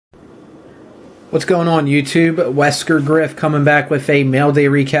What's going on YouTube? WeskerGriff coming back with a mail day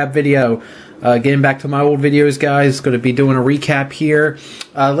recap video. Getting back to my old videos, guys. Going to be doing a recap here.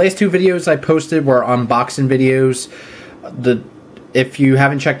 Last two videos I posted were unboxing videos. If you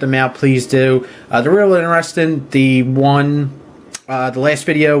haven't checked them out, please do. They're real interesting. The last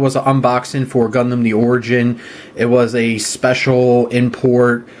video was an unboxing for Gundam The Origin. It was a special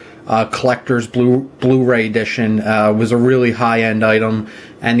import collector's Blu-ray edition. Was a really high-end item,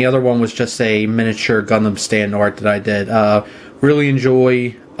 and the other one was just a miniature Gundam stand art that I did. Really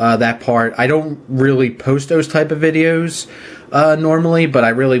enjoy that part. I don't really post those type of videos normally, but I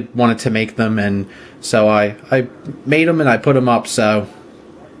really wanted to make them, and so I made them and I put them up. So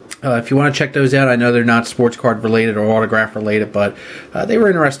if you want to check those out, I know they're not sports card related or autograph related, but they were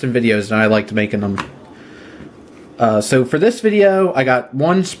interesting videos and I liked making them. So for this video, I got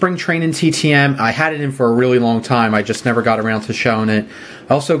one spring training TTM. I had it in for a really long time. I just never got around to showing it.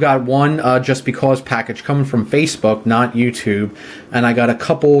 I also got one Just Because package coming from Facebook, not YouTube. And I got a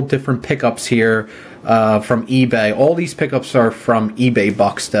couple different pickups here from eBay. All these pickups are from eBay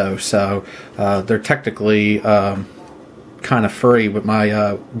bucks though, so they're technically kind of free with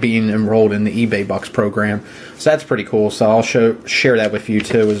my being enrolled in the eBay bucks program. So that's pretty cool. So I'll share that with you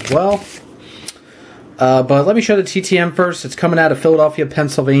too as well. But let me show the TTM first. It's coming out of Philadelphia,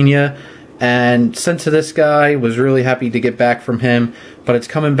 Pennsylvania, and sent to this guy. Was really happy to get back from him, but it's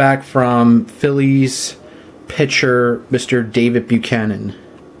coming back from Phillies pitcher, Mr. David Buchanan.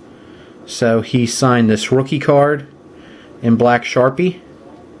 So he signed this rookie card in black Sharpie.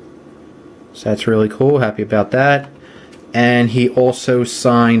 So that's really cool. Happy about that. And he also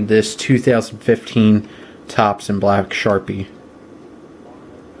signed this 2015 Topps in black Sharpie.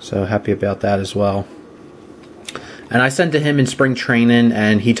 So happy about that as well. And I sent to him in spring training,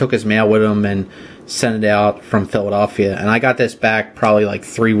 and he took his mail with him and sent it out from Philadelphia. And I got this back probably like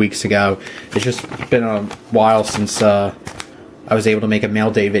 3 weeks ago. It's just been a while since I was able to make a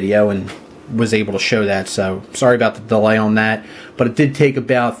mail day video and was able to show that. So sorry about the delay on that. But it did take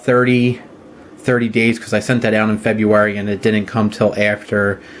about 30 days because I sent that out in February, and it didn't come till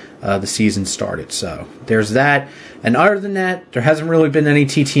after the season started. So there's that. And other than that, there hasn't really been any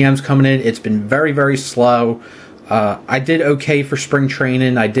TTMs coming in. It's been very, very slow. I did okay for spring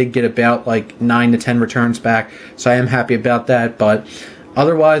training. I did get about like 9 to 10 returns back, so I am happy about that. But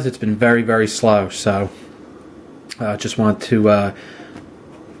otherwise, it's been very, very slow. So just want to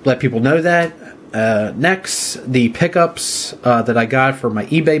let people know that. Next, the pickups that I got for my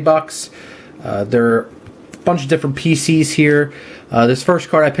eBay bucks. There are a bunch of different PCs here. This first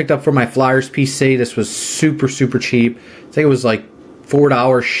card I picked up for my Flyers PC. This was super, super cheap. I think it was like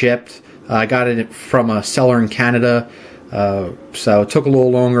 $4 shipped. I got it from a seller in Canada, so it took a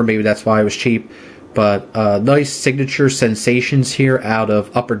little longer. Maybe that's why it was cheap. But nice signature sensations here out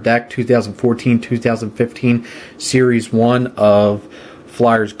of Upper Deck 2014-2015 Series 1 of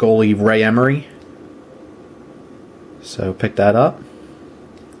Flyers goalie Ray Emery. So pick that up.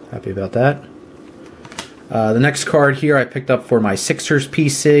 Happy about that. The next card here I picked up for my Sixers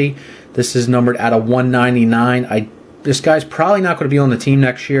PC. This is numbered out of 199. This guy's probably not going to be on the team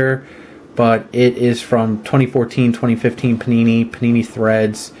next year, but it is from 2014-2015 Panini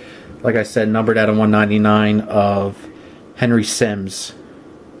Threads. Like I said, numbered out of 199 of Henry Sims.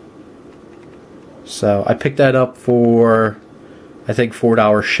 So I picked that up for, I think,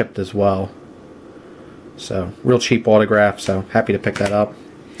 $4 shipped as well. So real cheap autograph, so happy to pick that up.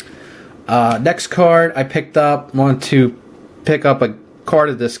 Next card I picked up, wanted to pick up a card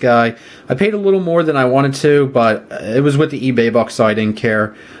of this guy. I paid a little more than I wanted to, but it was with the eBay bucks, so I didn't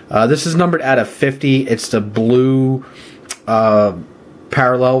care. This is numbered out of 50. It's the blue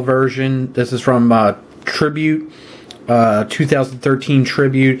parallel version. This is from Tribute, 2013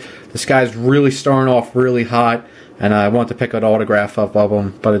 Tribute. This guy's really starting off really hot, and I want to pick an autograph up of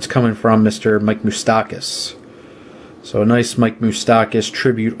him, but it's coming from Mr. Mike Moustakas. So a nice Mike Moustakas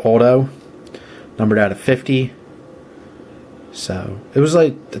Tribute auto, numbered out of 50. So it was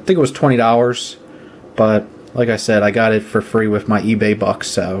like, I think it was $20, but like I said, I got it for free with my eBay bucks,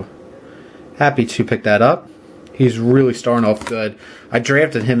 so happy to pick that up. He's really starting off good. I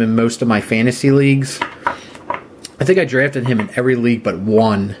drafted him in most of my fantasy leagues. I think I drafted him in every league but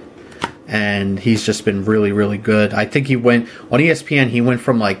one, and he's just been really, really good. I think he went, on ESPN, he went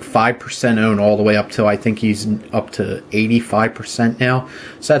from like 5% owned all the way up to, I think he's up to 85% now,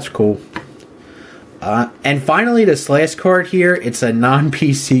 so that's cool. And finally, this last card here, it's a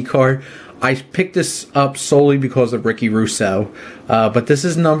non-PC card. I picked this up solely because of Ricky Russo, but this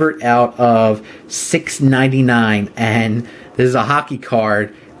is numbered out of 699, and this is a hockey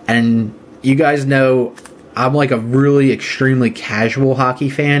card, and you guys know I'm like a really extremely casual hockey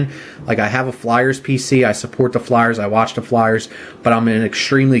fan. Like, I have a Flyers PC, I support the Flyers, I watch the Flyers, but I'm an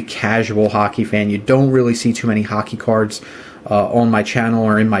extremely casual hockey fan. You don't really see too many hockey cards on my channel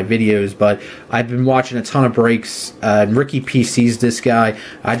or in my videos, but I've been watching a ton of breaks. Ricky PC's this guy.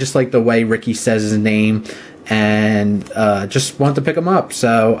 I just like the way Ricky says his name, and just wanted to pick him up.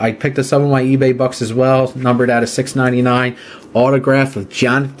 So I picked this up on my eBay bucks as well, numbered out of $6.99, autograph of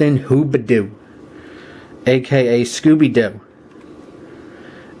Jonathan Huberdeau, aka Scooby-Doo.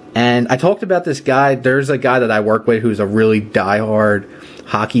 And I talked about this guy. There's a guy that I work with who's a really diehard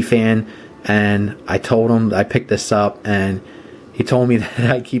hockey fan, and I told him I picked this up, and he told me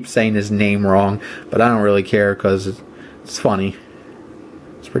that I keep saying his name wrong, but I don't really care because it's funny.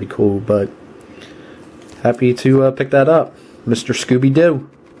 It's pretty cool, but happy to pick that up, Mr. Scooby-Doo.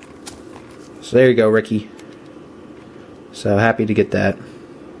 So there you go, Ricky. So happy to get that.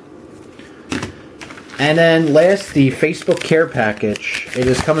 And then last, the Facebook care package. It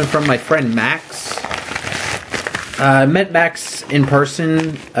is coming from my friend Max. I met Max in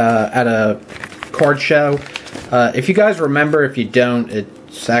person at a card show. If you guys remember, if you don't, it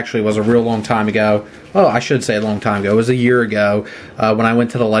actually was a real long time ago. Oh, I should say a long time ago. It was a year ago when I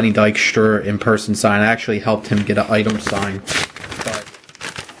went to the Lenny Dykstra in-person sign. I actually helped him get an item signed. But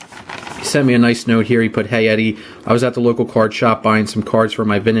he sent me a nice note here. He put, "Hey Eddie, I was at the local card shop buying some cards for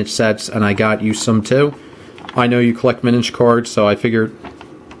my vintage sets, and I got you some too. I know you collect vintage cards, so I figured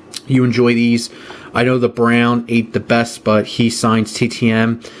you enjoy these. I know the Brown ain't the best, but he signs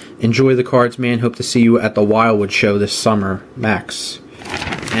TTM. Enjoy the cards, man. Hope to see you at the Wildwood show this summer, Max."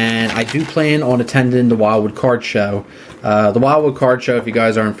 And I do plan on attending the Wildwood Card Show. The Wildwood Card Show, if you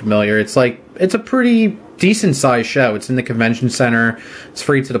guys aren't familiar, it's a pretty decent sized show. It's in the convention center. It's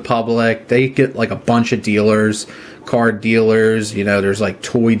free to the public. They get like a bunch of dealers, card dealers. You know, there's like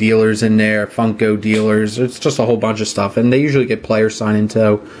toy dealers in there, Funko dealers. It's just a whole bunch of stuff, and they usually get players signing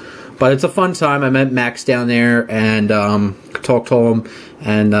too. But it's a fun time. I met Max down there and talked to him,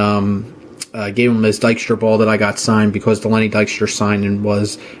 and gave him his Dykstra ball that I got signed because the Lenny Dykstra signing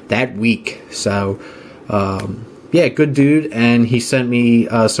was that week. So, yeah, good dude, and he sent me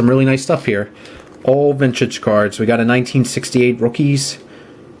some really nice stuff here. All vintage cards. We got a 1968 Rookies,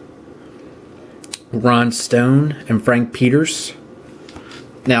 Ron Stone, and Frank Peters.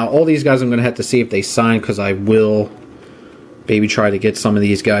 Now, all these guys I'm going to have to see if they sign, because I will maybe try to get some of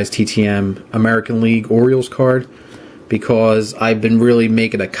these guys TTM American League Orioles card, because I've been really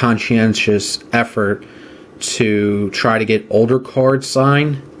making a conscientious effort to try to get older cards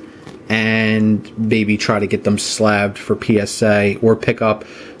signed and maybe try to get them slabbed for PSA, or pick up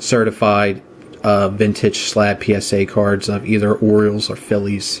certified vintage slab PSA cards of either Orioles or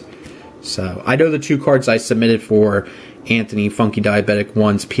Phillies. So I know the two cards I submitted for Anthony Funky Diabetic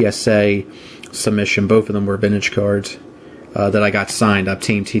 1's PSA submission, both of them were vintage cards that I got signed up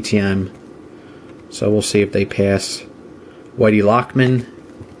Team TTM. So we'll see if they pass. Whitey Lockman,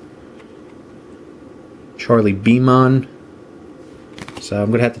 Charlie Beamon. So I'm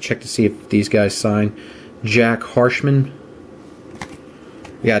going to have to check to see if these guys sign. Jack Harshman.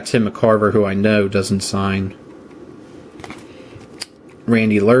 We got Tim McCarver, who I know doesn't sign.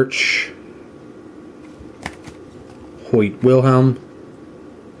 Randy Lurch. Hoyt Wilhelm.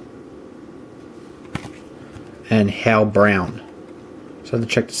 And Hal Brown. So I have to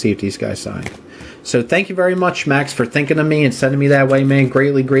check to see if these guys sign. So thank you very much, Max, for thinking of me and sending me that way, man.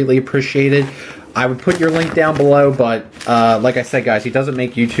 Greatly, greatly appreciated. I would put your link down below, but like I said, guys, he doesn't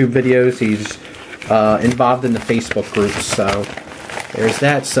make YouTube videos. He's involved in the Facebook groups, so there's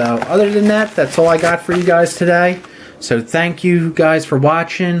that. So other than that, that's all I got for you guys today. So thank you guys for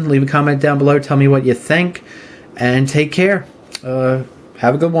watching. Leave a comment down below. Tell me what you think, and take care.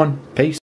 Have a good one. Peace.